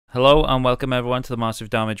Hello and welcome everyone to the Massive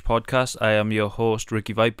Damage podcast. I am your host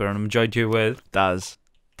Ricky Viper and I'm joined here with Daz.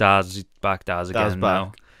 Daz again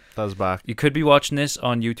now. Daz back. You could be watching this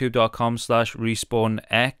on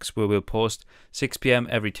youtube.com/respawnx where we'll post 6 p.m.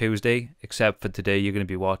 every Tuesday, except for today you're going to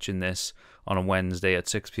be watching this on a Wednesday at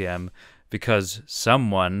 6 p.m. because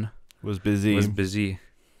someone Was busy.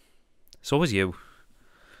 So was you.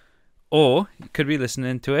 Or you could be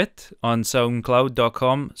listening to it on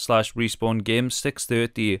soundcloud.com/respawngames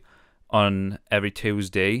 6:30 on every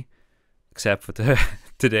Tuesday, except for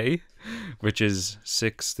today, which is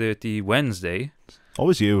 6:30 Wednesday.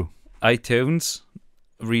 Always you. iTunes,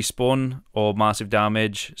 Respawn or Massive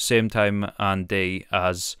Damage, same time and day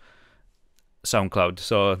as SoundCloud.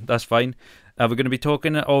 So that's fine. We're going to be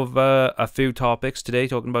talking over a few topics today,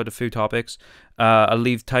 I'll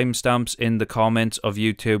leave timestamps in the comments of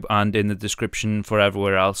YouTube and in the description for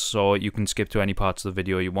everywhere else, so you can skip to any parts of the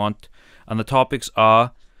video you want. And the topics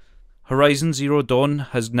are: Horizon Zero Dawn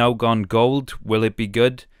has now gone gold. Will it be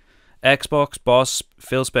good? Xbox boss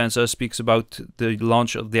Phil Spencer speaks about the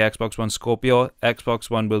launch of the Xbox One Scorpio.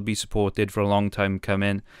 Xbox One will be supported for a long time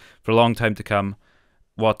to come.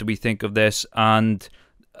 What do we think of this? And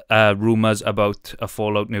rumours about a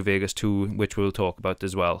Fallout New Vegas 2, which we'll talk about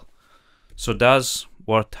as well. So Daz,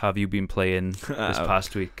 what have you been playing this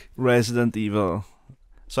past week? Resident Evil.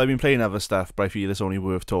 So I've been playing other stuff, but I feel it's only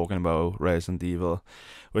worth talking about Resident Evil,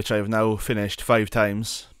 which I've now finished 5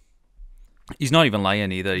 times. He's not even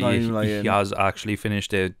lying either. Not even lying. He has actually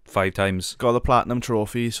finished it 5 times. Got the Platinum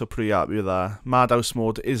Trophy, so pretty happy with that. Madhouse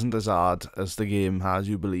mode isn't as hard as the game has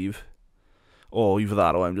you believe. Or either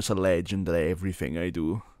that or I'm just a legend at everything I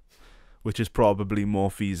do, which is probably more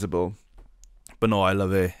feasible. But no, I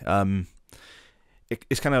love it.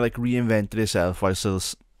 It's kind of like reinvented itself while still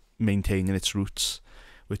maintaining its roots,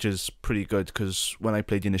 which is pretty good, because when I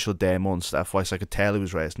played the initial demo and stuff, whilst I could tell it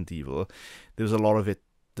was Resident Evil, there was a lot of it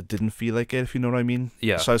that didn't feel like it, if you know what I mean.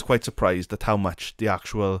 Yeah. So I was quite surprised at how much the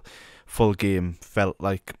actual full game felt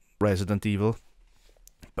like Resident Evil.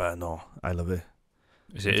 But no, I love it.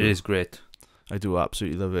 It is great. I do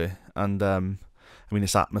absolutely love it. And I mean,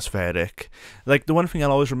 it's atmospheric. Like, the one thing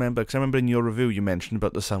I'll always remember, because I remember in your review you mentioned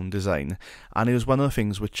about the sound design, and it was one of the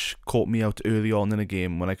things which caught me out early on in the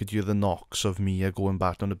game, when I could hear the knocks of Mia going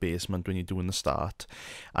back down the basement when you're doing the start.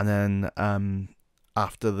 And then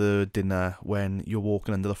after the dinner, when you're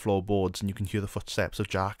walking under the floorboards and you can hear the footsteps of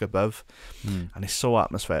Jack above. And it's so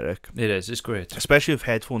atmospheric. It is, it's great. Especially with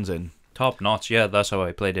headphones in. Top notch, yeah, that's how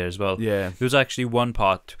I played it as well. Yeah. There was actually one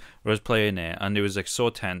part where I was playing it, and it was like so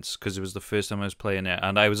tense, because it was the first time I was playing it,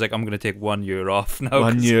 and I was like, I'm going to take 1 year off now.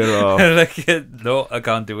 1 year off. Like, no, I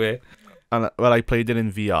can't do it. And well, I played it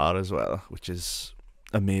in VR as well, which is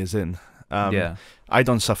amazing. Yeah. I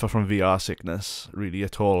don't suffer from VR sickness really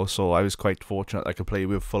at all, so I was quite fortunate I could play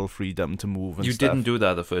with full freedom to move and You stuff. didn't do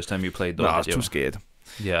that the first time you played, though, No, I was did you? too scared.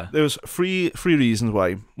 Yeah. There was three reasons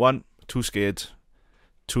why. 1, too scared.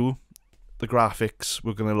 2, the graphics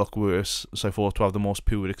were going to look worse, so I thought to have the most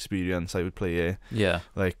pure experience I would play it. Yeah.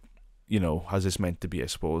 Like, you know, as it's meant to be, I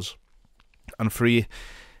suppose. And 3,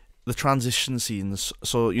 the transition scenes.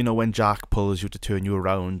 So, you know, when Jack pulls you to turn you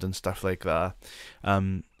around and stuff like that,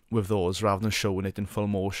 with those, rather than showing it in full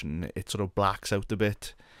motion, it sort of blacks out a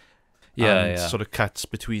bit. Yeah, and yeah. sort of cuts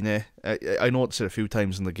between it. I noticed it a few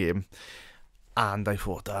times in the game, and I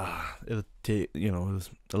thought, it'll take, you know,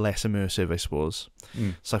 less immersive, I suppose.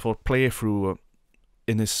 So I thought, play it through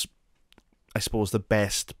in this, I suppose, the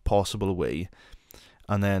best possible way,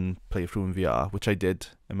 and then play it through in VR, which I did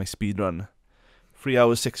in my speedrun. 3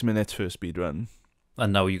 hours, 6 minutes for a speedrun.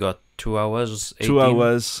 And now you got 2 hours, 18? 2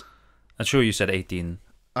 hours. I'm sure you said 18.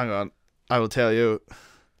 Hang on, I will tell you.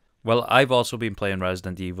 Well, I've also been playing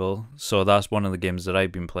Resident Evil, so that's one of the games that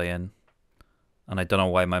I've been playing. And I don't know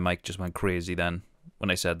why my mic just went crazy then when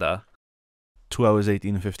I said that. 2 hours,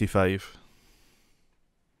 18:55.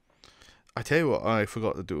 I tell you what I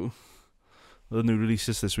forgot to do. The new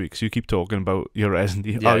releases this week, so you keep talking about your Resident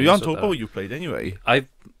Evil. Yeah, you you don't said talk that. about what you played anyway. I've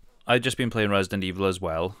just been playing Resident Evil as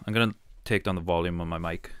well. I'm going to take down the volume on my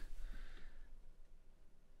mic.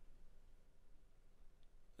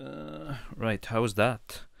 Right, how's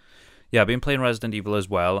that? Yeah, I've been playing Resident Evil as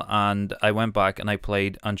well, and I went back and I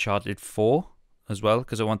played Uncharted 4 as well,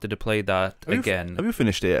 because I wanted to play that again. Have you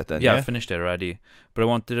finished it yet then? Yeah, I finished it already, but I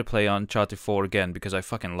wanted to play Uncharted 4 again because I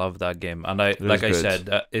fucking love that game, and like I said,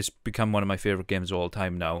 it's become one of my favourite games of all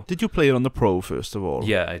time now. Did you play it on the Pro first of all?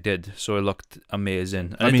 Yeah, I did, so it looked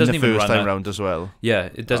amazing. And I it mean, doesn't the even first run time round as well. Yeah,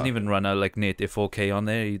 it doesn't even run a like native 4K on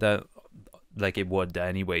there either, like it would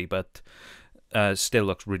anyway, but still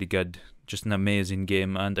looks really good. Just an amazing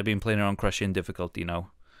game, and I've been playing it on crushing difficulty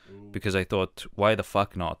now. because I thought, why the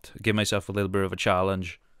fuck not? Give myself a little bit of a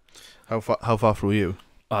challenge. How far through are you?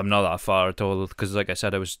 I'm not that far at all, because like I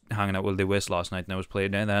said, I was hanging out with Lewis last night and I was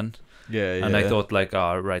playing there then. Yeah. And I thought, like,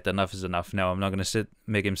 oh, right, enough is enough now. I'm not going to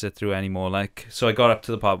make him sit through anymore. Like, so I got up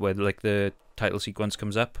to the part where, like, the title sequence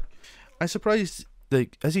comes up. I'm surprised,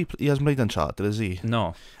 like, he hasn't played Uncharted, has he?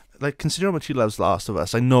 No. Like, consider how much he loves Last of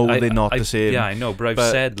Us. I know they're not the same. Yeah, I know, but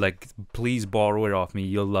I've said, like, please borrow it off me.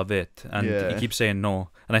 You'll love it. And he keeps saying no.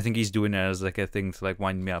 And I think he's doing it as, like, a thing to, like,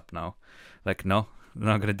 wind me up now. Like, no, I'm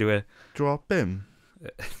not going to do it. Drop him.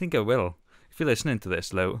 I think I will. If you're listening to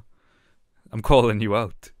this, Lou, I'm calling you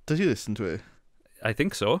out. Does he listen to it? I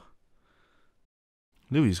think so.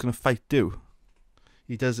 Louis is going to fight you.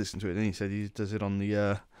 He does listen to it, and he said he does it on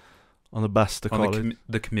the bus to college.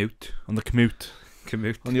 The commute. On the commute.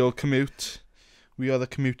 Commute. On the old commute. We are the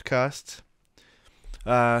commute cast.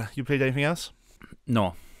 You played anything else?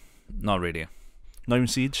 No, not really. Not even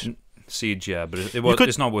Siege? Siege, yeah, but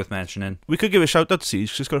it's not worth mentioning. We could give a shout out to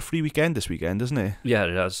Siege, 'cause it's got a free weekend this weekend, isn't it? Yeah,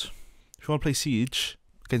 it has. If you want to play Siege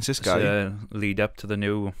against this guy. Lead up to the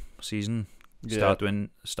new season. Starting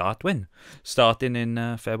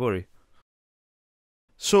in February.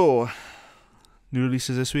 So, new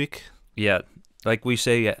releases this week? Yeah, like we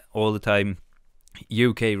say all the time,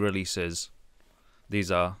 UK releases.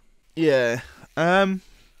 These are. Yeah. I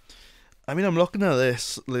mean, I'm looking at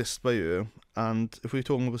this list by you, and if we're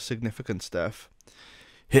talking about significant stuff,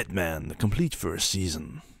 Hitman, the complete first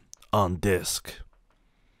season, on disc.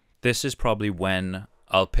 This is probably when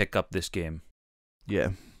I'll pick up this game. Yeah.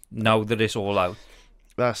 Now that it's all out.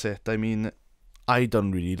 That's it. I mean, I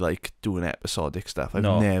don't really like doing episodic stuff. I've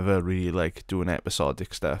never really liked doing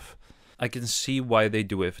episodic stuff. I can see why they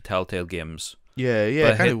do it for Telltale games. Yeah.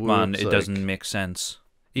 But Hitman, it doesn't make sense.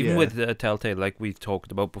 Even with Telltale, like we've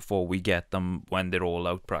talked about before, we get them when they're all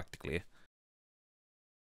out practically.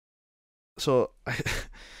 So,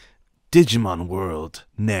 Digimon World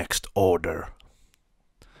Next Order.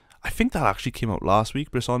 I think that actually came out last week,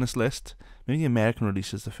 but it's on this list. Maybe the American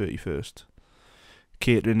release is the 31st.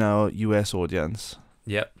 Catering our US audience.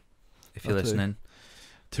 Yep. If you're listening.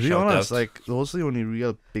 To be honest, like, those are the only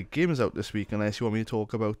real big games out this week, unless you want me to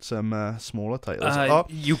talk about some smaller titles.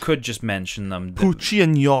 You could just mention them. Poochie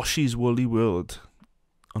and Yoshi's Woolly World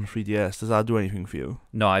on 3DS. Does that do anything for you?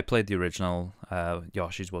 No, I played the original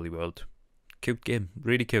Yoshi's Woolly World. Cute game.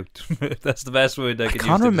 Really cute. That's the best word I can use to describe it. I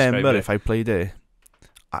can't remember if I played it.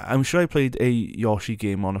 I'm sure I played a Yoshi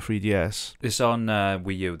game on a 3DS. It's on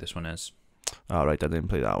Wii U, this one is. Alright, I didn't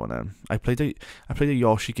play that one then. I played a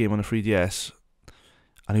Yoshi game on a 3DS,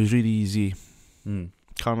 and it was really easy. Can't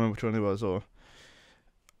remember which one it was, or...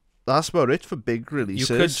 That's about it for big releases.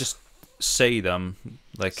 You could just say them.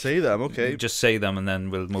 Say them, okay. Just say them and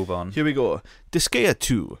then we'll move on. Here we go. Disgaea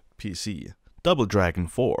 2, PC. Double Dragon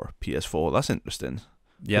 4, PS4. That's interesting.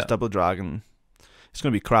 Yeah. Double Dragon... It's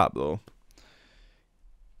going to be crap, though.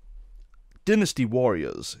 Dynasty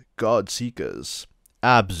Warriors, God Seekers,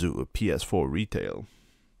 Abzu, PS4 retail,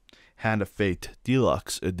 Hand of Fate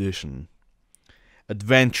Deluxe Edition,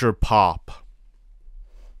 Adventure Pop,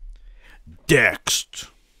 Dext,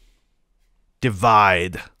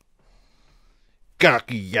 Divide,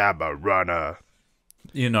 Kakiyama Runner.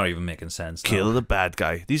 You're not even making sense. Kill the bad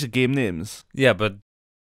guy. These are game names. Yeah, but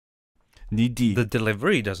Knee Deep. The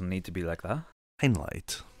delivery doesn't need to be like that.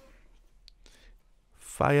 Hindlight.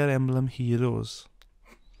 Fire Emblem Heroes.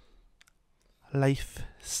 Life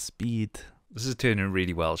Speed. This is turning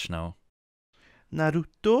really Welsh now.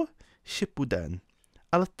 Naruto Shippuden.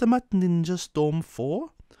 Ultimate Ninja Storm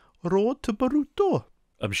 4. Road to Boruto.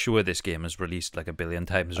 I'm sure this game has released like a billion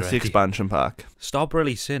times already. That's the expansion pack. Stop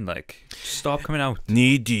releasing, stop coming out.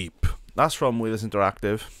 Knee Deep. That's from Wheelers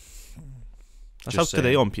Interactive. That's out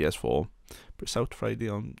today on PS4. But it's out Friday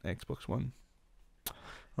on Xbox One.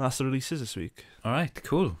 And that's the releases this week. Alright,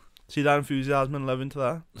 cool. See that enthusiasm and love into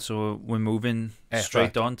that? So we're moving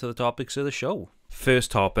straight on to the topics of the show.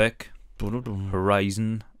 First topic,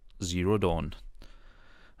 Horizon Zero Dawn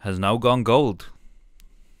has now gone gold.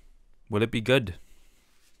 Will it be good?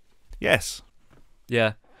 Yes.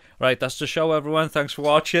 Yeah. Right, that's the show, everyone. Thanks for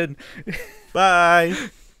watching. Bye.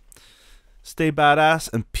 Stay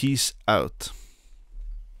badass and peace out.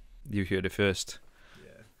 You heard it first.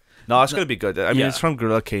 No, it's going to be good. I mean, it's from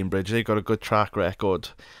Guerrilla Cambridge. They've got a good track record.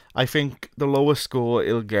 I think the lowest score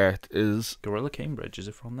it'll get is... Guerrilla Cambridge, is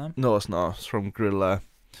it from them? No, it's not. It's from Guerrilla.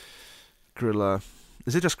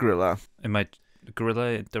 Is it just Guerrilla? It might...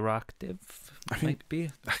 Guerrilla Interactive? I think... might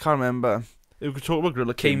be. I can't remember. We talked about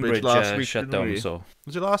Guerrilla Cambridge last week, shut down, so...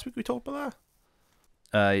 Was it last week we talked about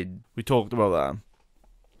that? We talked about that.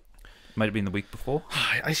 Might have been the week before.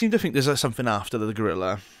 I seem to think there's something after the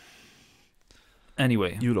Guerrilla.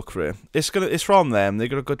 Anyway, You look for it. It's from them. They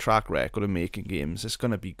got a good track record of making games. It's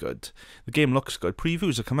gonna be good. The game looks good.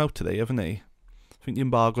 Previews have come out today, haven't they? I think the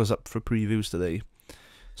embargo's up for previews today.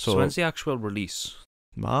 so when's the actual release?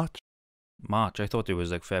 March? March. I thought it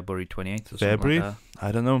was like February 28th or February? something like that.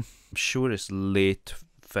 I don't know. I'm sure it's late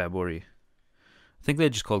February. I think they're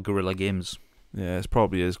just called Guerrilla Games. Yeah, it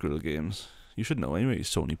probably is Guerrilla Games. You should know anyway.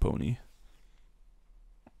 Sony Pony.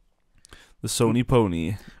 The Sony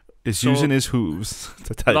Pony is So, using his hooves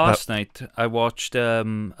to type Last night I watched a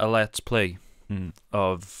Let's Play up.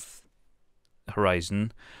 of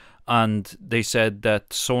Horizon, and they said that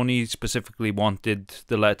Sony specifically wanted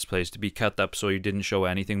the Let's Plays to be cut up so you didn't show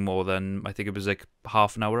anything more than, I think it was like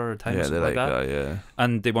half an hour at a time, Yeah, something they like that. yeah.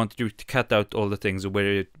 And they wanted you to cut out all the things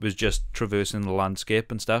where it was just traversing the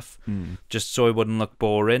landscape and stuff, just so it wouldn't look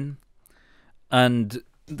boring. And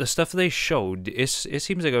the stuff they showed, it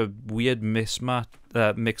seems like a weird mixed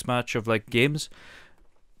match of like games,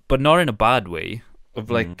 but not in a bad way. Of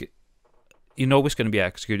like, you know, it's going to be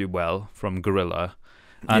executed well from Guerrilla,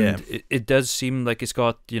 and it does seem like it's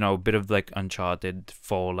got, you know, a bit of like Uncharted,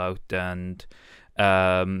 Fallout, and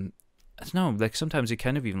I don't know, like sometimes it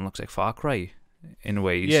kind of even looks like Far Cry in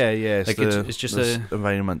ways. Yeah, yeah. Like it's just the a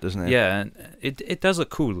environment, isn't it? yeah, and it does look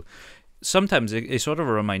cool. Sometimes it sort of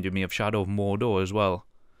reminded me of Shadow of Mordor as well.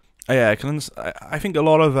 Yeah, I think a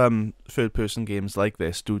lot of third-person games like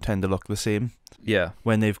this do tend to look the same Yeah,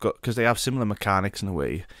 when they've got, because they have similar mechanics in a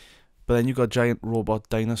way, but then you've got giant robot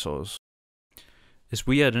dinosaurs. it's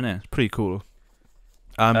weird, isn't it? It's pretty cool.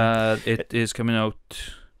 It is coming out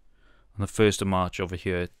on the 1st of March over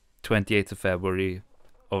here, 28th of February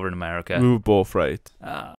over in America. We were both right,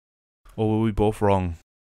 Uh, or were we both wrong?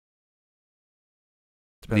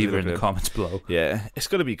 Depends leave how it you in the look at comments below. it. Yeah, it's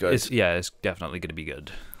gonna be good. It's definitely going to be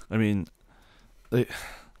good. I mean, the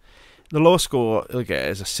lowest score it'll get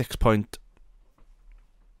is a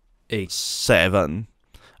 6.7,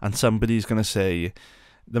 and somebody's gonna say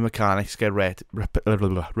the mechanics get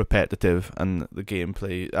repetitive and the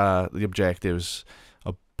gameplay, the objectives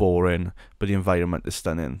are boring, but the environment is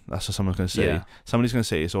stunning. That's what someone's gonna say. Yeah. Somebody's gonna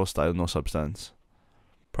say it's all style, no substance.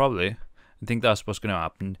 Probably. I think that's what's going to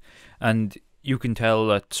happen. And you can tell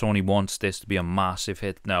that Sony wants this to be a massive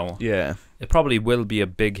hit now. Yeah, It probably will be a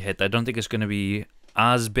big hit. I don't think it's going to be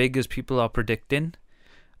as big as people are predicting.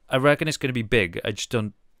 I reckon it's going to be big. I just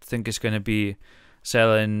don't think it's going to be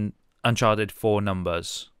selling Uncharted 4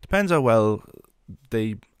 numbers. depends how well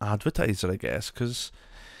they advertise it, I guess, because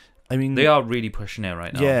I mean They are really pushing it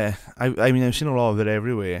right now. Yeah, I mean I've seen a lot of it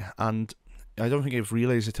everywhere, and I don't think I've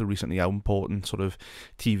realised it till recently how important sort of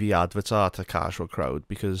TV adverts are to the casual crowd,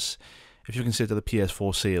 because if you consider the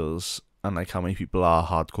PS4 sales and like how many people are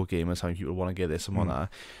hardcore gamers, how many people want to get this and want that,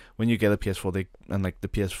 when you get a PS4 and like the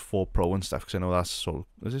PS4 Pro and stuff, because I know that's sold,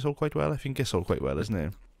 is it sold quite well? I think it's sold quite well, isn't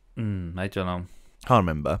it? I don't know. Can't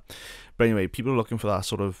remember, but anyway, people are looking for that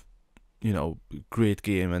sort of, you know, great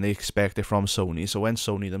game, and they expect it from Sony. So when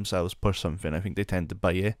Sony themselves push something, I think they tend to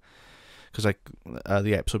buy it. Because like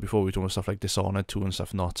the episode before, we were talking about stuff like Dishonored 2 and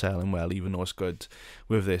stuff not selling well, even though it's good.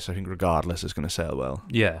 With this, I think regardless, it's going to sell well.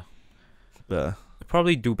 Yeah. But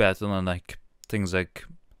Probably do better than like things like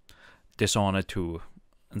Dishonored 2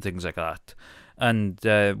 and things like that. And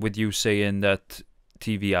with you saying that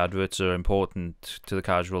TV adverts are important to the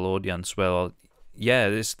casual audience, well, yeah,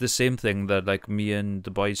 it's the same thing that like me and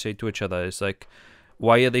the boys say to each other. It's like,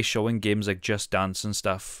 why are they showing games like Just Dance and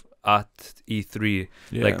stuff at E3?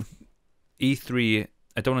 yeah, Like E3,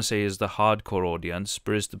 I don't want to say is the hardcore audience,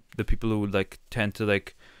 but it's the people who like tend to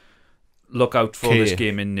like look out for this Care.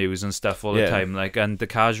 gaming news and stuff all the Yeah. time. Like, and the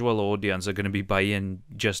casual audience are going to be buying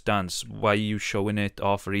Just Dance. Why are you showing it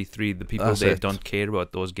off for E3? The people That's there it. don't care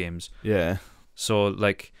about those games. yeah, So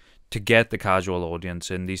like, to get the casual audience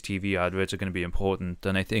in, these TV adverts are going to be important.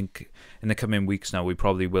 And I think in the coming weeks now, we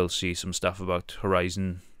probably will see some stuff about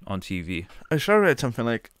Horizon on TV. I sure read something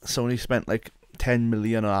like Sony spent like 10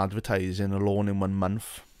 million on advertising alone in 1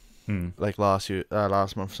 month, like last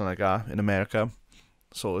month, something like that, in America.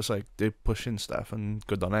 So it's like they're pushing stuff, and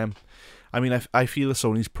good on them. I mean, I feel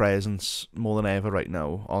Sony's presence more than ever right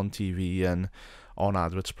now on TV and on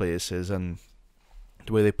adverts places, and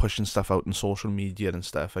the way they're pushing stuff out in social media and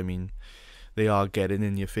stuff. I mean, they are getting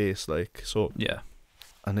in your face, like, so. Yeah.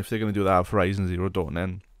 And if they're going to do that with Horizon Zero Dawn,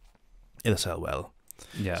 then it'll sell well.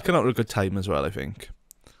 Yeah. It's coming out at a good time as well, I think.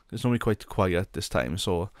 It's normally quite quiet this time,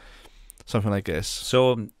 so something like this.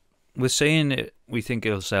 So we're saying we think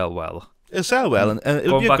it'll sell well. It'll sell well, and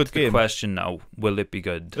it'll Going be a back good to the game. question now, will it be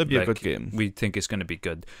good? It'll be a good game. We think it's going to be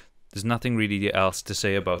good. There's nothing really else to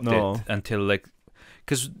say about No. it until, like,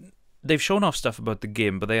 because they've shown off stuff about the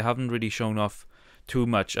game, but they haven't really shown off too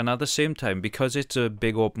much. And at the same time, because it's a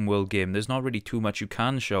big open world game, there's not really too much you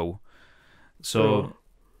can show. So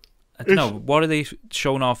I don't know. What are they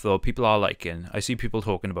showing off though? People are liking. I see people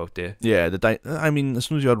talking about it. Yeah, I mean, as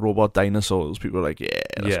soon as you had robot dinosaurs, people were like, yeah,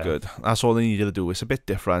 that's good. That's all they needed to do. It's a bit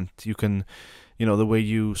different. You can, the way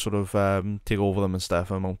you sort of take over them and stuff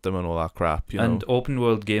and mount them and all that crap. And open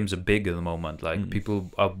world games are big at the moment. Like, people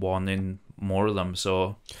are wanting more of them.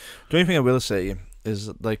 So the only thing I will say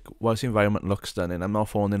is, like, whilst the environment looks stunning, I'm not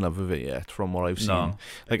falling in love with it yet from what I've seen. No.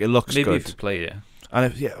 Like, it looks maybe good. if you play it.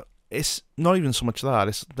 And it's not even so much that.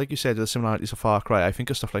 It's like you said, the similarities of Far Cry. I think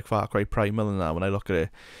of stuff like Far Cry Primal and that when I look at it.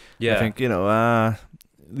 Yeah. I think,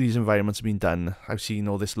 these environments have been done. I've seen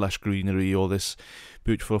all this lush greenery, all this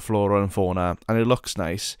beautiful flora and fauna, and it looks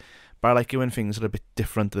nice. But I like it when things are a bit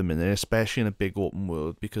different at the minute, especially in a big open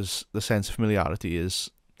world, because the sense of familiarity is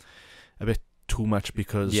a bit too much,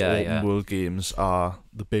 because open world games are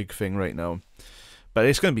the big thing right now. But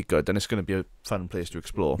it's going to be good, and it's going to be a fun place to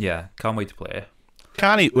explore. Yeah, can't wait to play it.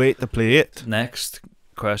 Can't wait to play it. Next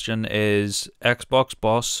question is, Xbox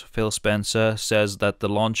boss Phil Spencer says that with the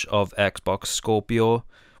launch of the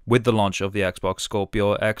Xbox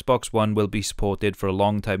Scorpio, Xbox One will be supported for a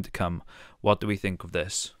long time to come. What do we think of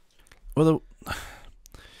this? Well,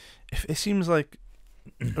 it seems like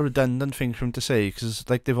a redundant thing for him to say, because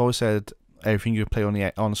like they've always said, everything you play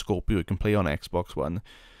on Scorpio you can play on Xbox One.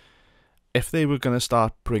 If they were going to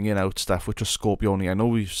start bringing out stuff which is Scorpio only, I know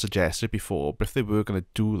we've suggested before, but if they were going to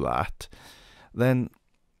do that, then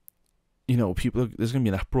there's going to be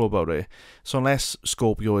an uproar about it. So unless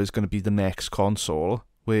Scorpio is going to be the next console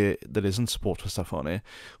where there isn't support for stuff on it,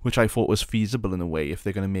 which I thought was feasible in a way if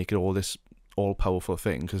they're going to make it all this all-powerful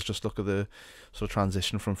thing, because just look at the sort of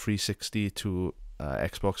transition from 360 to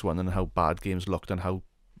Xbox One and how bad games looked and how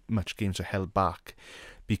much games are held back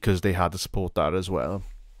because they had to support that as well.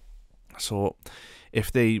 So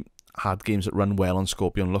if they had games that run well on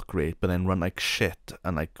Scorpio and look great, but then run like shit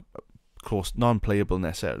and like close, non-playable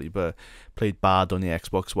necessarily, but played bad on the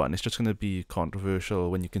Xbox One, it's just going to be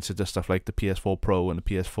controversial when you consider stuff like the PS4 Pro and the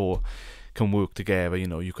PS4 can work together.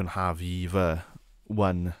 You can have either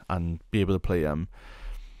one and be able to play them.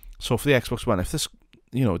 So for the Xbox One, if this,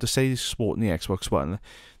 to say supporting the Xbox One,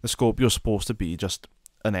 the Scorpio's supposed to be just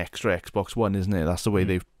an extra Xbox One, isn't it? That's the way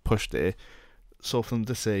they've pushed it. So for them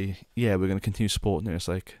to say, yeah, we're going to continue supporting it, it's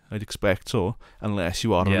like, I'd expect so, unless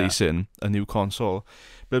you are releasing a new console.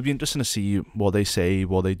 But it'll be interesting to see what they say,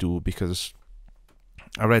 what they do, because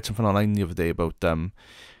I read something online the other day about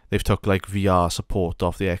they've took like VR support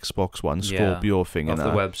off the Xbox One Scorpio thing off the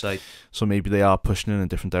website. So maybe they are pushing in a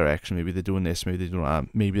different direction. Maybe they're doing this, maybe they're doing that.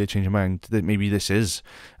 Maybe they change their mind. Maybe this is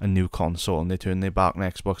a new console and they turn their back on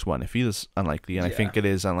Xbox One. It feels unlikely, and I think it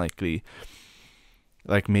is unlikely.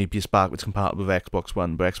 Like, maybe it's backwards compatible with Xbox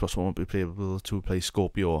One, but Xbox One won't be able to play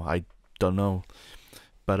Scorpio. I don't know.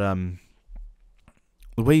 But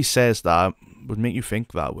the way he says that would make you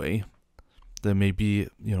think that way. That maybe,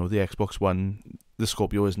 the Xbox One, the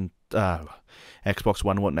Scorpio isn't... Xbox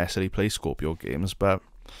One won't necessarily play Scorpio games, but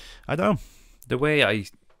I don't know. The way I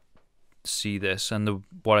see this and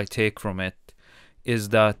what I take from it is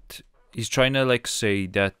that he's trying to, like, say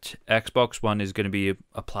that Xbox One is going to be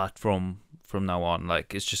a platform from now on.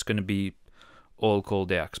 Like, it's just going to be all called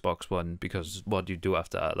the Xbox One, because what do you do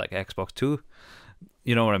after that? Like, Xbox 2?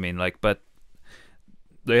 You know what I mean? Like, but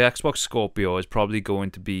the Xbox Scorpio is probably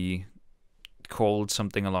going to be called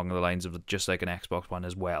something along the lines of just like an Xbox One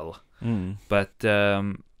as well. But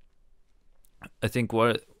I think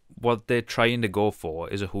what they're trying to go for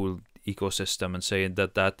is a whole ecosystem, and saying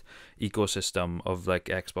that ecosystem of like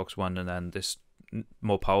Xbox One and then this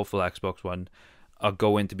more powerful Xbox One are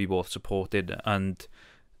going to be both supported, and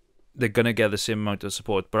they're going to get the same amount of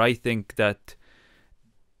support. But I think that,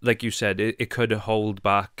 like you said, it could hold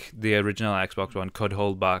back, the original Xbox One could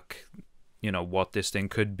hold back, what this thing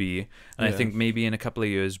could be. And I think maybe in a couple of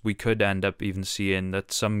years we could end up even seeing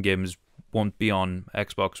that some games won't be on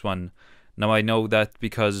Xbox One. Now, I know that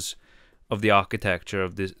because of the architecture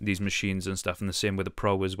of these machines and stuff, and the same with the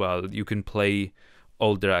Pro as well, you can play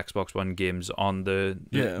older Xbox One games on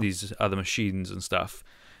these other machines and stuff,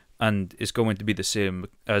 and it's going to be the same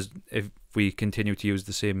as if we continue to use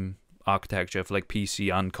the same architecture for like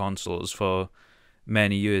PC and consoles for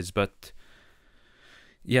many years. But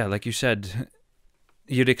yeah, like you said,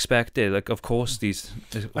 you'd expect it. Like, of course,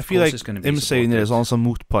 I feel like him saying it is also a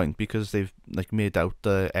moot point, because they've like made out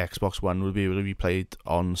the Xbox One will be able to be played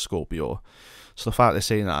on Scorpio. So the fact they're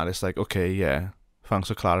saying that, it's like, okay, yeah, thanks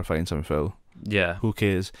for clarifying something, Phil. Yeah. Who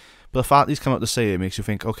cares? But the fact he's come out to say it makes you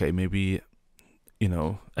think, okay, maybe,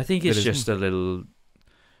 I think it's just a little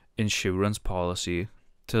insurance policy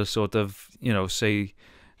to sort of, say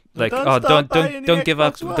like, Don't oh, stop buying the don't give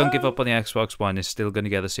up, Xbox don't give One. up on the Xbox One. It's still going to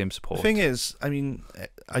get the same support. The thing is, I mean,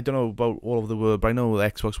 I don't know about all over the world, but I know the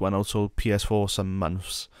Xbox One outsold PS4 some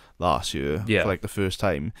months last year Yeah. for like the first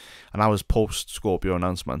time, and I was post Scorpio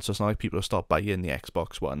announcement, so it's not like people have stopped buying the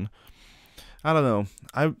Xbox One. I don't know.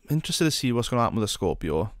 I'm interested to see what's going to happen with the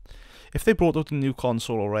Scorpio. If they brought out a new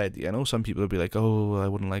console already, I know some people would be like, oh, I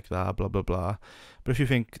wouldn't like that, blah, blah, blah. But if you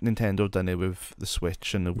think Nintendo done it with the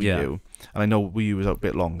Switch and the Wii Yeah. U, and I know Wii U was out a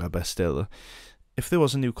bit longer, but still, if there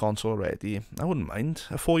was a new console already, I wouldn't mind.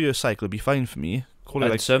 A 4-year cycle would be fine for me. Call it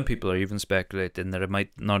And like some people are even speculating that it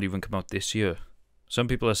might not even come out this year. Some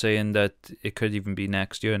people are saying that it could even be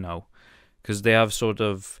next year now, because they have sort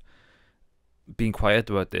of been quiet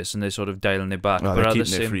about this and they're sort of dialing it back. oh, but they're at the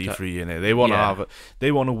keeping it same free, time, free, innit? They want to Yeah. have it.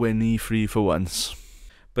 They want to win E3 for once.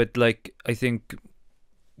 but like I think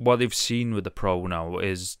what they've seen with the Pro now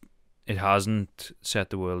is it hasn't set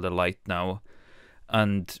the world alight now,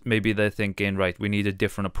 and maybe they're thinking, right, we need a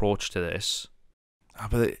different approach to this.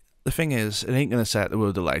 But the thing is, it ain't going to set the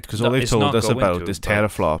world alight, because No, all they've it's told not us going about to, is but-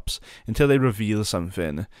 teraflops. Until they reveal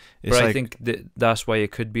something, it's But like, I think that's why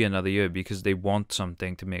it could be another year, because they want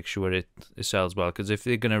something to make sure it sells well. Because if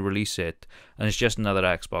they're going to release it and it's just another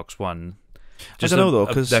Xbox One, I don't know though,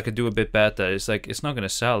 because that could do a bit better. It's like it's not going to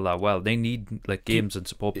sell that well. They need like games and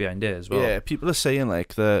support behind it as well. yeah, people are saying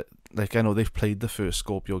like that. Like, I know they've played the first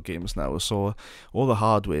Scorpio games now, so all the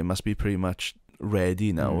hardware must be pretty much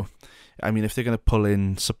ready now. I mean, if they're going to pull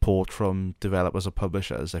in support from developers or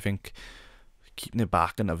publishers, I think keeping it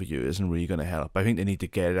back another year isn't really going to help. I think they need to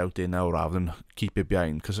get it out there now rather than keep it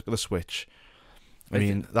behind, because look at the Switch. I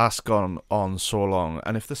mean, that's gone on so long,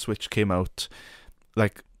 and if the Switch came out,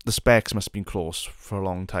 like, the specs must have been close for a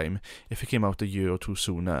long time. If it came out a year or two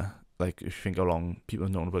sooner, like, if you think how long people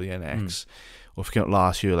have known about the NX, or if it came out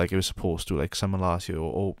last year like it was supposed to, like summer last year,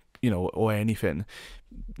 or or anything,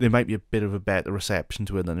 there might be a bit of a better reception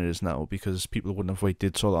to it than it is now, because people wouldn't have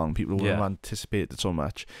waited so long, people wouldn't have anticipated so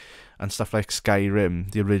much, and stuff like Skyrim,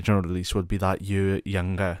 the original release, would be that year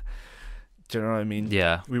younger. Do you know what I mean?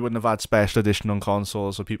 Yeah. We wouldn't have had special edition on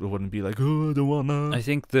consoles, so people wouldn't be like, oh, I don't want that. I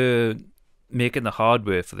think the making the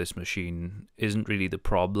hardware for this machine isn't really the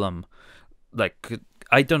problem. Like,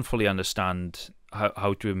 I don't fully understand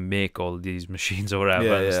how to make all these machines or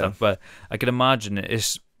whatever and stuff, but I can imagine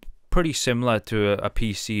it's pretty similar to a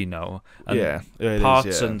PC now, and it parts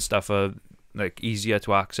is, yeah. and stuff are like easier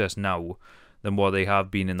to access now than what they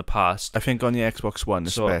have been in the past. I think on the Xbox One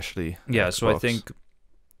So, especially. Yeah, so I Xbox. think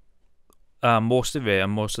most of it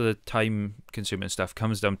and most of the time-consuming stuff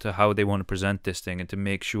comes down to how they want to present this thing and to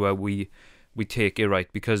make sure we take it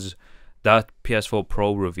right, because that PS4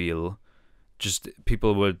 Pro reveal, just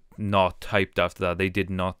people were not hyped after that. They did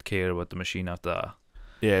not care about the machine after that.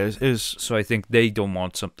 Yeah, it was. So I think they don't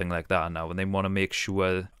want something like that now, and they want to make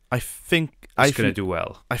sure I think it's going to do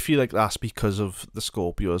well. I feel like that's because of the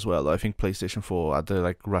Scorpio as well. I think PlayStation 4 had to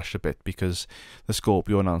like rush a bit because the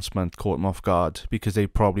Scorpio announcement caught them off guard, because they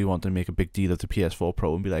probably wanted to make a big deal of the PS4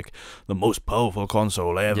 Pro and be like the most powerful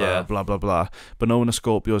console ever, Yeah. blah blah blah. But knowing the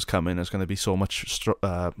Scorpio's coming, it's going to be so much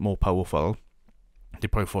more powerful. They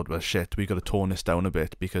probably thought, well, shit, we got to tone this down a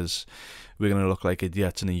bit because we're going to look like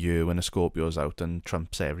idiots in a year when the Scorpio's out and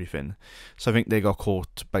trumps everything. So I think they got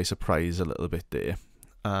caught by surprise a little bit there.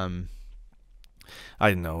 I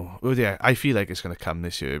don't know. Well, yeah, I feel like it's going to come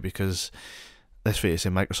this year because, let's face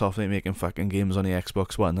it, Microsoft ain't making fucking games on the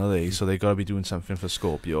Xbox One, are they? So they got to be doing something for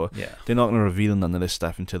Scorpio. Yeah. They're not going to reveal none of this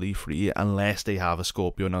stuff until E3 unless they have a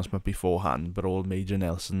Scorpio announcement beforehand, but all Major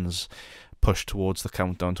Nelson's push towards the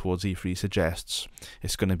countdown towards E3 suggests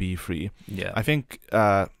it's going to be E3. Yeah. I think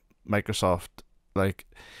Microsoft, like,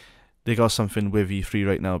 they got something with E3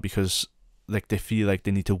 right now because, like, they feel like they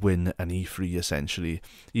need to win an E3 essentially,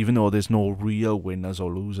 even though there's no real winners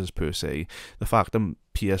or losers per se. The fact that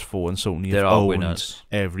PS4 and Sony There have are owned winners.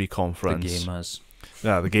 every The conference. gamers.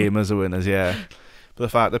 Yeah, the gamers are winners, yeah. But the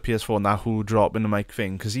fact that PS4 now who dropping the mic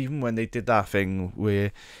thing, because even when they did that thing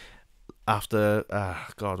where after,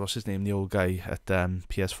 God, what's his name, the old guy at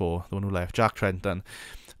PS4, the one who left, Jack Trenton,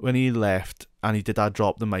 when he left and he did that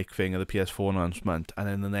drop the mic thing at the PS4 announcement, and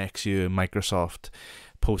then the next year Microsoft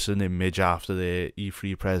posted an image after the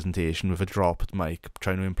E3 presentation with a dropped mic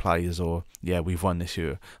trying to imply as though, yeah, we've won this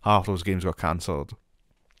year. Half those games got cancelled.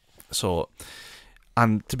 So,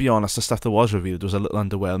 and to be honest, the stuff that was revealed was a little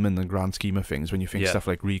underwhelming in the grand scheme of things. When you think stuff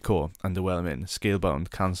like Rico, underwhelming,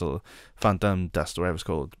 Scalebound, cancel, Phantom Dust, or whatever it's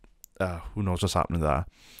called, who knows what's happening there.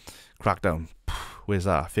 Crackdown, where's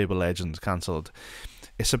that? Fable Legends, cancelled.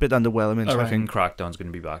 It's a bit underwhelming. I So I reckon think, Crackdown's going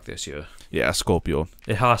to be back this year. yeah, Scorpio.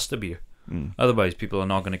 It has to be. Otherwise, people are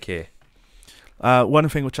not going to care. One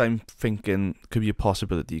thing which I'm thinking could be a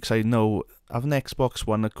possibility, because I know, haven't Xbox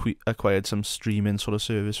One acquired some streaming sort of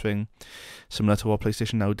service thing, similar to what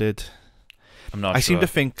PlayStation Now did? I'm not I sure. seem to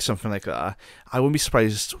think something like that. I wouldn't be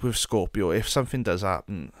surprised with Scorpio if something does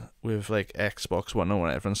happen with like Xbox One or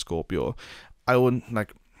whatever and Scorpio. I wouldn't,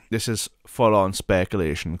 like, this is full on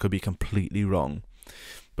speculation, could be completely wrong.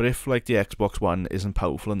 But if like the Xbox One isn't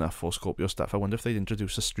powerful enough for Scorpio stuff, I wonder if they'd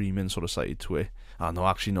introduce a streaming sort of side to it. Oh no,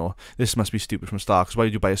 actually no. This must be stupid from start, because why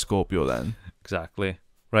did you buy a Scorpio then? Exactly.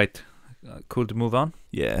 Right. Cool to move on?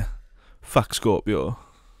 Yeah. Fuck Scorpio.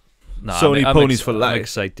 No, Sony ponies for I'm life.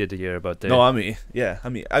 excited to hear about it. No, I mean,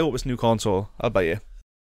 I hope it's a new console. I'll buy it.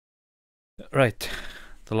 Right.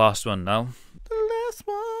 The last one now. The last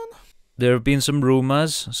one. There have been some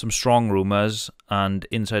rumours, some strong rumours, and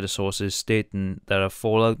insider sources stating that a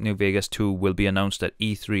Fallout New Vegas 2 will be announced at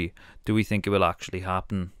E3. Do we think it will actually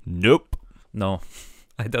happen? Nope. No,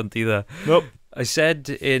 I don't either. Nope. I said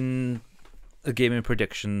in a Gaming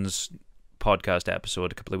Predictions podcast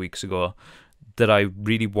episode a couple of weeks ago that I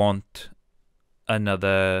really want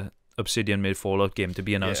another Obsidian-made Fallout game to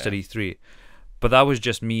be announced at E3. But that was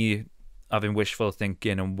just me having wishful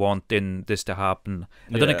thinking and wanting this to happen.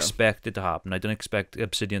 I don't expect it to happen. I don't expect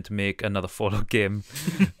Obsidian to make another Fallout game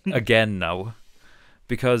again now.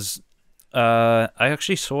 Because I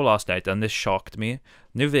actually saw last night, and this shocked me,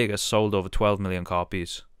 New Vegas sold over 12 million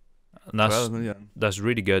copies. And 12 million. That's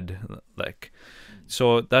really good. Like,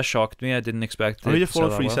 so that shocked me. I didn't expect it. Are you to sell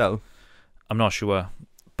Fallout free that well. sell? I'm not sure.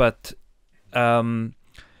 But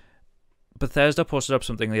Bethesda posted up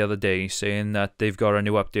something the other day saying that they've got a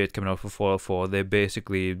new update coming out for Fallout 4. They're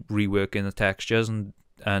basically reworking the textures and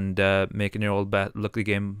making it all the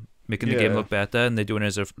game look better, and they're doing it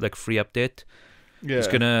as a free update. Yeah. It's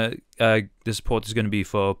gonna the support is gonna be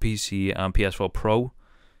for PC and PS4 Pro,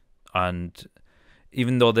 and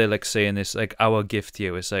even though they're like saying it's like our gift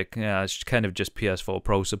here, it's like, yeah, it's kind of just PS4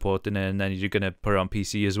 Pro supporting it, and then you're gonna put it on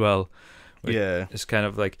PC as well. Yeah. It's kind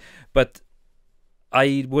of like, but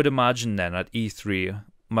I would imagine then at E3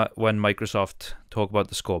 when Microsoft talk about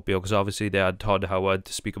the Scorpio, because obviously they had Todd Howard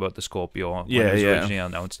to speak about the Scorpio when it was originally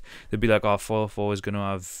announced. They'd be like, "Oh, Fallout 4 is going to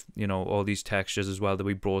have, you know, all these textures as well that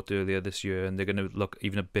we brought earlier this year, and they're going to look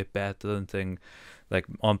even a bit better than thing, like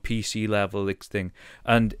on PC level thing."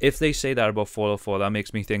 And if they say that about Fallout 4, that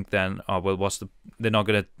makes me think then, oh well, they're not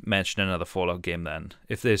going to mention another Fallout game then.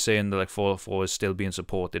 If they're saying that like Fallout 4 is still being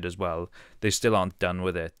supported as well, they still aren't done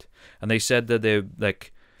with it. And they said that they're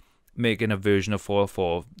like making a version of Fallout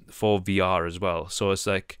 4 for VR as well. So it's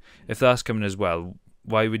like, if that's coming as well,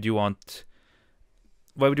 why would you want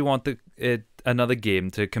another game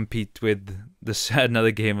to compete with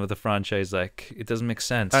another game of the franchise? Like, it doesn't make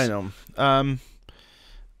sense. I know.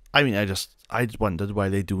 I mean, I wondered why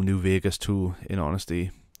they do New Vegas 2, in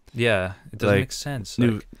honesty. Yeah, it doesn't make sense.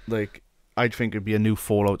 I'd think it'd be a new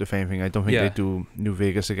Fallout, if anything. I don't think Yeah. they'd do New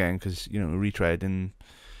Vegas again, because, you know, retreading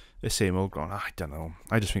the same old ground. I don't know.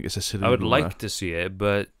 I just think it's a silly I would rumor. like to see it,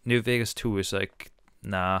 but New Vegas 2 is like,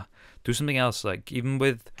 nah, do something else. Like, even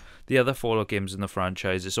with the other Fallout games in the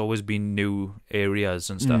franchise, it's always been new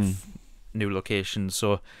areas and stuff, new locations.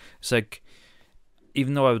 So it's like,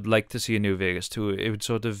 even though I would like to see a New Vegas 2, it would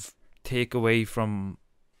sort of take away from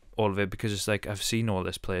all of it, because it's like, I've seen all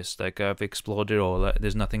this place, like I've explored it all.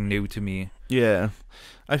 There's nothing new to me. Yeah.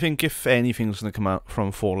 I think if anything's going to come out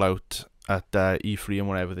from Fallout at E3 and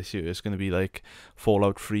whatever this year, it's going to be like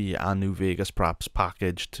Fallout 3 and New Vegas perhaps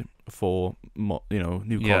packaged for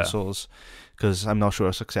new consoles, because I'm not sure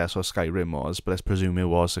how successful Skyrim was, but let's presume it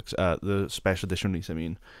was the special edition release. I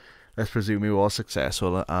mean, let's presume it was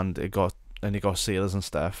successful and it got sales and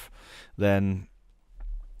stuff. Then,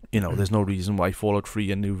 you know, there's no reason why Fallout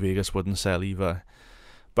 3 and New Vegas wouldn't sell either.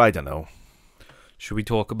 But I don't know. Should we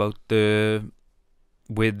talk about where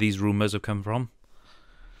these rumors have come from?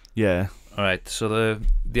 Yeah. All right, so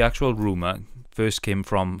the actual rumor first came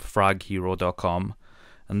from fraghero.com,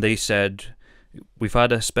 and they said, we've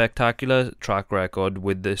had a spectacular track record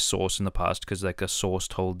with this source in the past, because like a source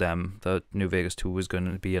told them that New Vegas 2 was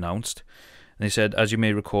going to be announced. And they said, as you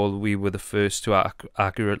may recall, we were the first to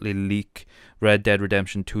accurately leak Red Dead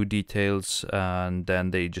Redemption 2 details, and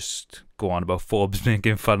then they just go on about Forbes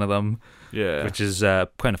making fun of them, which is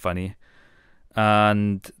kind of funny.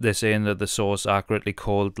 And they're saying that the source accurately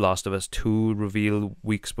called Last of Us 2 reveal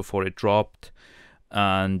weeks before it dropped,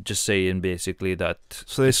 and just saying basically that.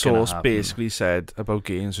 So this source basically said about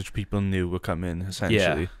games which people knew were coming,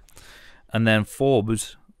 essentially. Yeah. And then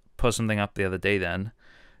Forbes put something up the other day then,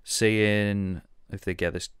 saying, if they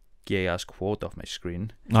get this gay ass quote off my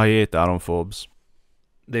screen, I hate that on Forbes.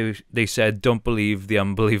 They said, "Don't believe the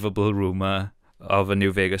unbelievable rumor of a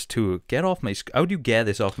New Vegas 2. Get off my How do you get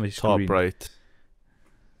this off my screen? Top right.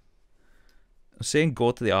 I'm saying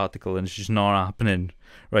go to the article and it's just not happening.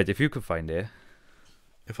 Right, if you could find it.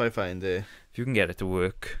 If I find it. If you can get it to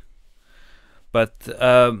work. But,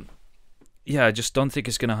 yeah, I just don't think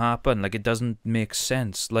it's going to happen. Like, it doesn't make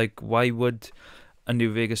sense. Like, why would a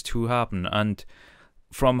New Vegas 2 happen? And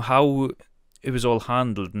from how it was all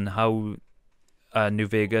handled and how New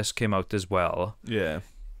Vegas came out as well, Yeah.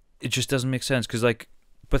 it just doesn't make sense. Because, like,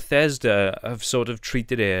 Bethesda have sort of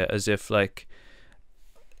treated it as if, like,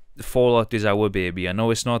 Fallout is our baby. I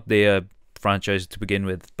know it's not their franchise to begin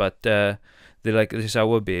with, but they're like, this is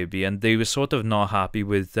our baby. And they were sort of not happy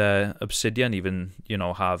with Obsidian even, you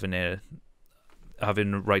know, having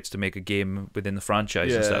rights to make a game within the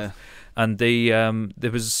franchise and stuff. And they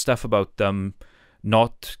there was stuff about them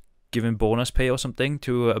not giving bonus pay or something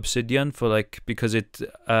to Obsidian for, like, because it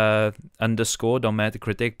underscored on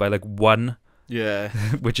Metacritic by like 1, Yeah.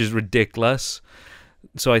 which is ridiculous.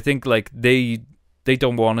 So I think, like, they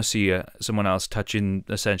don't want to see someone else touching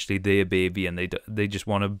essentially their baby, and they just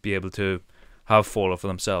want to be able to have Fallout for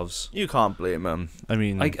themselves. You can't blame them. I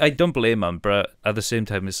mean, I don't blame them, but at the same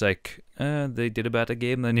time, it's like, they did a better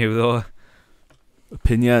game than you, though.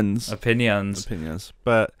 opinions.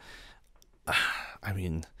 But, I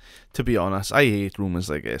mean, to be honest, I hate rumours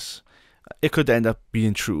like this. It could end up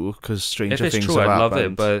being true, because stranger If it's things true, have I'd love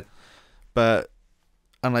happened. it, But,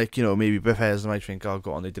 and like, you know, maybe Bethesda might think, oh,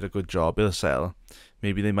 go on, they did a good job, it'll sell.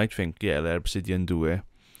 Maybe they might think, yeah, let Obsidian do it.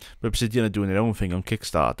 But Obsidian are doing their own thing on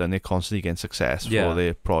Kickstarter, and they're constantly getting success for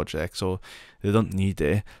their project, so they don't need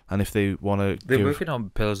it. And if they want to, they're working on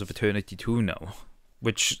Pillars of Eternity 2 now,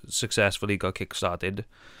 which successfully got kickstarted.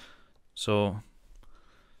 So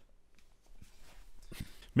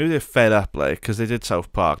maybe they're fed up, like, because they did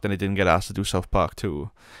South Park, then they didn't get asked to do South Park 2.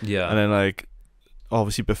 yeah, And then, like,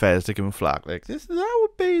 obviously Bethesda giving flack, like, this is our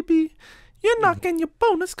baby. You're not getting your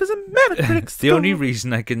bonus because of Metacritic. the only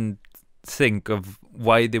reason I can think of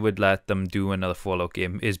why they would let them do another Fallout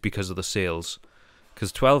game is because of the sales.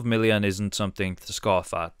 Because 12 million isn't something to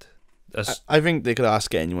scoff at. I think they could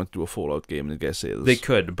ask anyone to do a Fallout game and get sales. They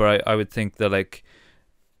could, but I would think that, like,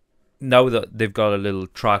 now that they've got a little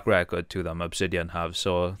track record to them, Obsidian have,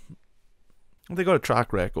 so They got a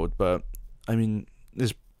track record, but I mean,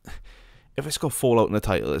 if it's got Fallout in the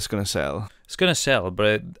title, it's gonna sell. it's gonna sell.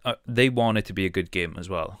 But they want it to be a good game as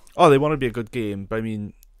well. Oh, they want it to be a good game, but I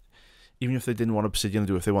mean, even if they didn't want Obsidian to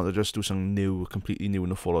do it, if they wanted to just do something new, completely new in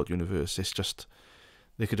the Fallout universe, it's just,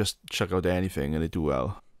 they could just chuck out anything and they do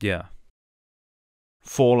well. Yeah,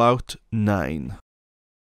 Fallout 9.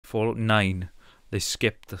 Fallout 9. They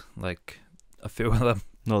skipped like a few of them.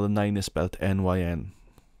 No, the 9 is spelled N-Y-N.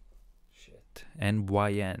 Shit.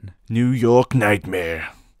 NYN. New York Nightmare.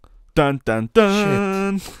 Dun dun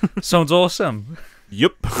dun. Sounds awesome.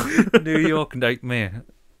 Yup. New York Nightmare.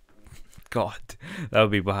 God, that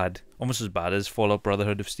would be bad. Almost as bad as Fallout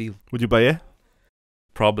Brotherhood of Steel. Would you buy it?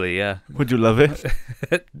 Probably, yeah. Would you love it?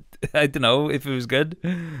 I don't know if it was good.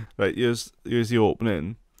 Right, here's the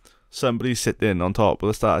opening. Somebody's sitting on top of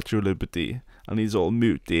the Statue of Liberty, and he's all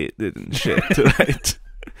mutated and shit, right?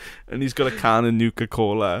 And he's got a can of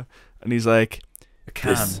Nuka-Cola, and he's like, A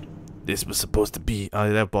can. This was supposed to be... Oh,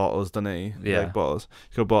 they have bottles, don't they? They Yeah. like bottles.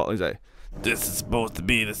 He's got a bottle, he's like, this is supposed to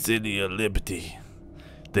be the city of liberty.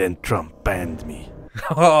 Then Trump banned me.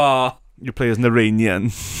 Oh, You play as an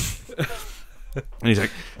Iranian. And he's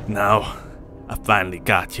like, now, I finally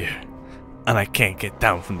got you. And I can't get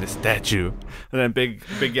down from this statue. And then big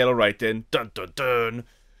yellow writing, dun dun dun,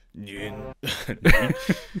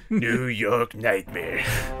 New York Nightmare.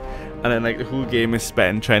 And then, like, the whole game is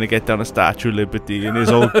spent trying to get down a Statue of Liberty, and there's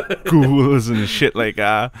all ghouls and shit like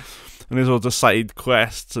that. And there's all the side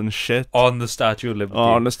quests and shit. on the Statue of Liberty.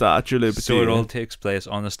 On the Statue of Liberty. So it all takes place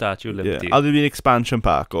on the Statue of Liberty. Yeah. I'll do an expansion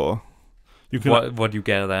pack, or you can What do you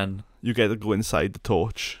get then? you get to go inside the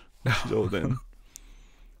torch. She's holding.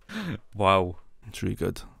 Wow. It's really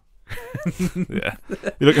good. Yeah.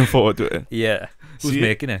 You're looking forward to it. Yeah. Who's See-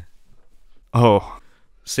 making it? Oh,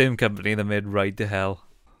 Same company that made Ride to Hell.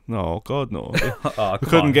 no, God, no. Oh, We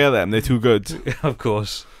couldn't get them. They're too good. Of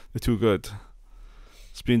course. They're too good.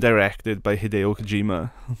 It's been directed by Hideo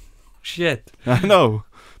Kojima. Shit. I know.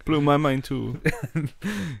 Blew my mind too.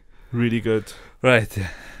 Really good. Right.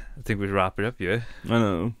 I think we'd wrap it up here. I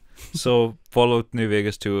know. So, Fallout New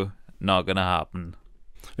Vegas 2, not gonna happen.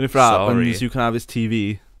 And if that Sorry. happens, you can have his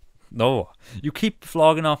TV. No. You keep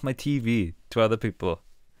flogging off my TV to other people.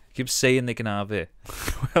 You keep saying they can have it.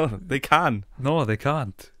 Well, they can. No, they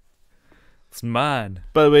can't. It's mine.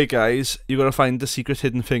 By the way, guys, you got to find the secret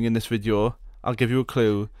hidden thing in this video. I'll give you a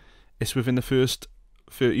clue. It's within the first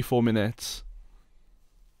 34 minutes.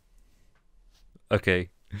 Okay.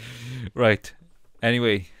 Right.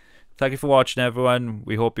 Anyway, thank you for watching, everyone.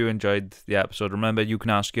 We hope you enjoyed the episode. Remember, you can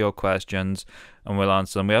ask your questions and we'll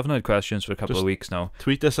answer them. We haven't had questions for a couple of weeks now.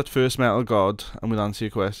 Tweet us at First Metal God and we'll answer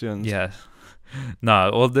your questions. Yeah. No,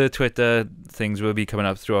 all the Twitter things will be coming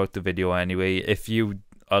up throughout the video anyway. If you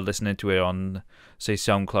are listening to it on, say,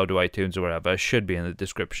 SoundCloud or iTunes or whatever, it should be in the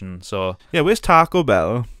description. So yeah, where's Taco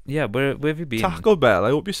Bell? Yeah, where have you been? Taco Bell, I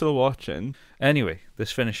hope you're still watching. Anyway,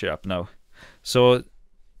 let's finish it up now. So,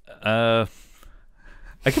 I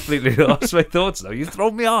completely lost my thoughts now. You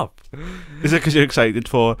throw me off. Is it because you're excited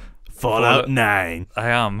for Fallout 9? I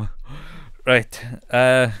am. Right.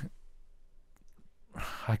 I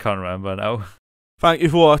can't remember now. Thank you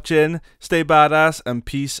for watching. Stay badass and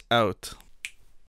peace out.